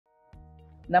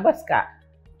Namaskar.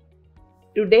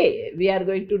 Today we are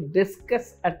going to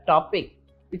discuss a topic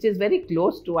which is very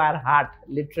close to our heart,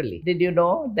 literally. Did you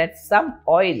know that some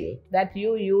oil that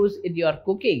you use in your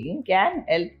cooking can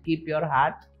help keep your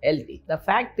heart healthy? The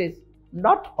fact is,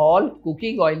 not all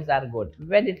cooking oils are good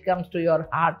when it comes to your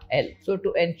heart health. So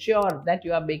to ensure that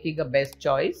you are making a best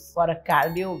choice for a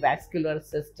cardiovascular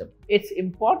system, it's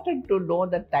important to know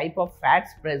the type of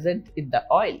fats present in the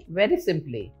oil. Very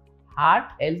simply,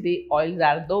 heart healthy oils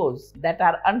are those that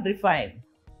are unrefined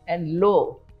and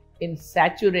low in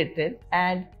saturated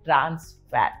and trans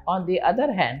fat. On the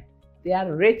other hand, they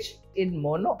are rich in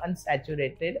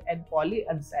monounsaturated and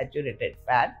polyunsaturated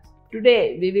fats.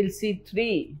 Today, we will see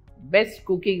three best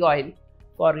cooking oil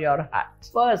for your heart.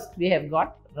 First, we have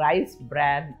got rice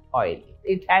bran oil.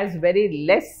 It has very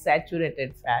less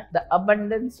saturated fat. The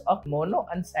abundance of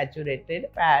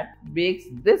monounsaturated fat makes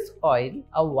this oil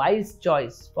a wise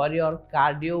choice for your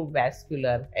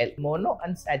cardiovascular health.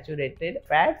 Monounsaturated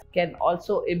fats can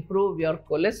also improve your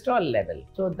cholesterol level.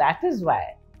 So that is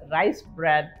why rice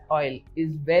bran oil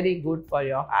is very good for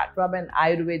your heart. From an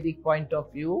Ayurvedic point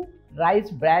of view, rice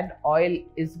bran oil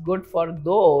is good for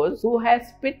those who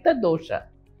has Pitta Dosha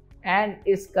and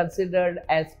is considered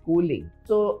as cooling.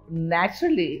 So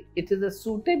naturally, it is a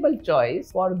suitable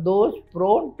choice for those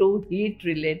prone to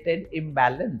heat-related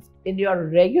imbalance. In your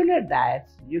regular diet,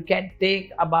 you can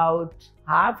take about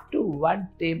half to 1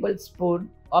 tablespoon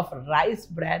of rice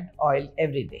bran oil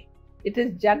every day. It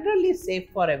is generally safe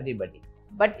for everybody.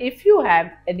 But if you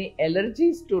have any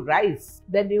allergies to rice,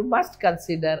 then you must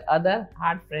consider other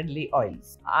heart-friendly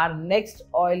oils. Our next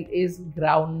oil is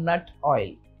groundnut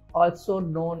oil, also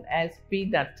known as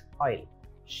peanut oil,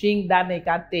 shingdane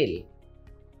ka tel.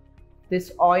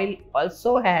 This oil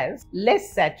also has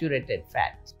less saturated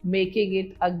fats, making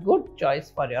it a good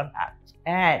choice for your heart.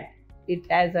 And it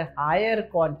has a higher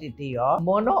quantity of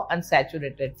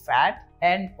monounsaturated fat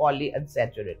and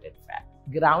polyunsaturated fat.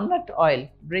 Groundnut oil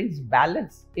brings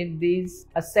balance in these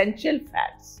essential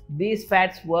fats. These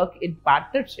fats work in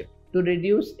partnership to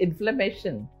reduce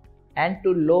inflammation and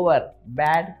to lower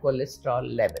bad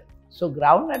cholesterol level. So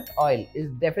groundnut oil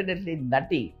is definitely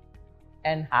nutty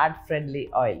and heart-friendly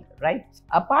oil, right?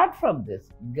 Apart from this,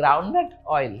 groundnut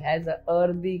oil has a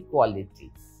earthy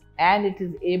qualities and it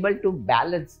is able to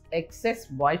balance excess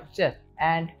moisture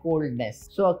and coldness.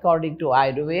 So according to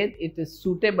Ayurveda, it is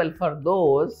suitable for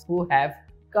those who have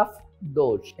Kapha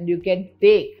Dosha, and you can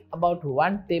take about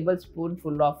 1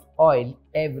 tablespoonful of oil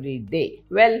every day.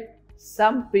 Well,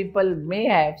 some people may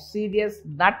have serious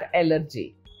nut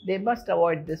allergy. They must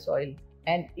avoid this oil.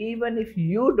 And even if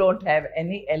you don't have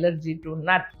any allergy to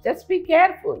nut, just be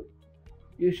careful.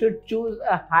 You should choose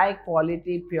a high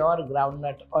quality pure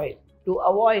groundnut oil to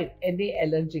avoid any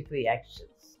allergic reactions.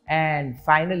 And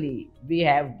finally, we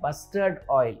have mustard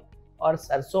oil or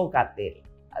sarson ka tel,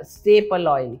 a staple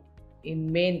oil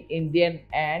in main Indian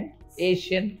and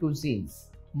Asian cuisines.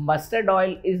 Mustard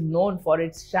oil is known for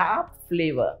its sharp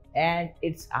flavor and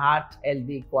its heart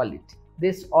healthy quality.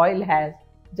 This oil has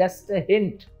just a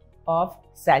hint of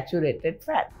saturated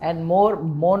fat and more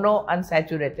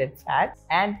monounsaturated fats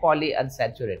and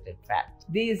polyunsaturated fats.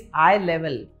 These high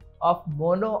level of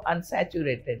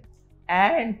monounsaturated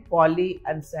and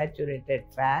polyunsaturated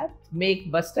fats make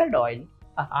mustard oil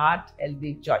a heart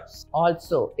healthy choice.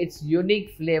 Also, its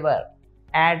unique flavor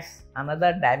adds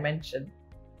another dimension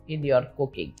in your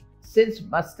cooking. Since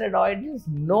mustard oil is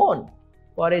known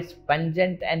for its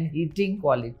pungent and heating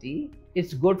quality,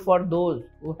 it's good for those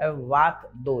who have Vata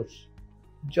Dosha,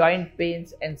 joint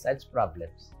pains and such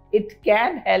problems. It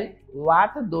can help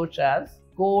Vata Dosha's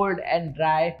cold and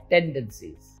dry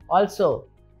tendencies. Also,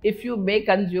 if you may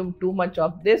consume too much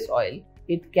of this oil,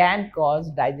 it can cause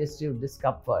digestive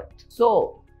discomfort.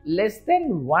 So, less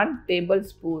than 1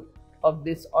 tablespoon of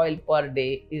this oil per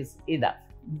day is enough.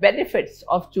 Benefits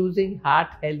of choosing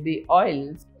heart-healthy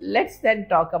oils. Let's then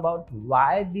talk about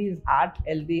why these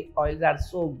heart-healthy oils are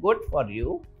so good for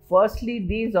you. Firstly,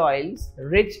 these oils,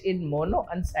 rich in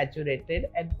monounsaturated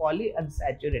and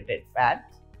polyunsaturated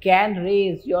fats, can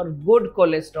raise your good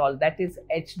cholesterol, that is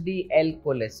HDL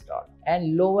cholesterol,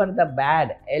 and lower the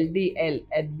bad LDL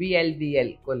and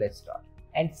VLDL cholesterol.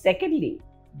 And secondly,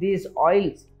 these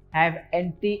oils have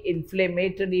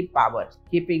anti-inflammatory powers,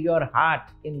 keeping your heart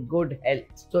in good health.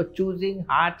 So choosing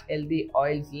heart-healthy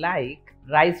oils like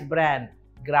rice bran,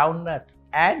 groundnut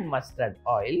and mustard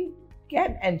oil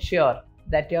can ensure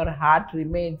that your heart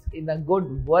remains in a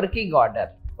good working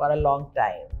order for a long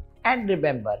time. And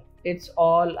remember, it's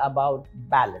all about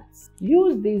balance.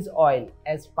 Use these oils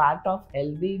as part of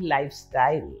healthy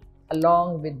lifestyle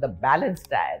along with the balanced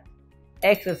diet,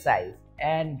 exercise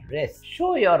and rest.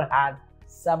 Show your heart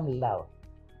some love.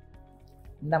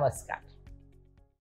 Namaskar.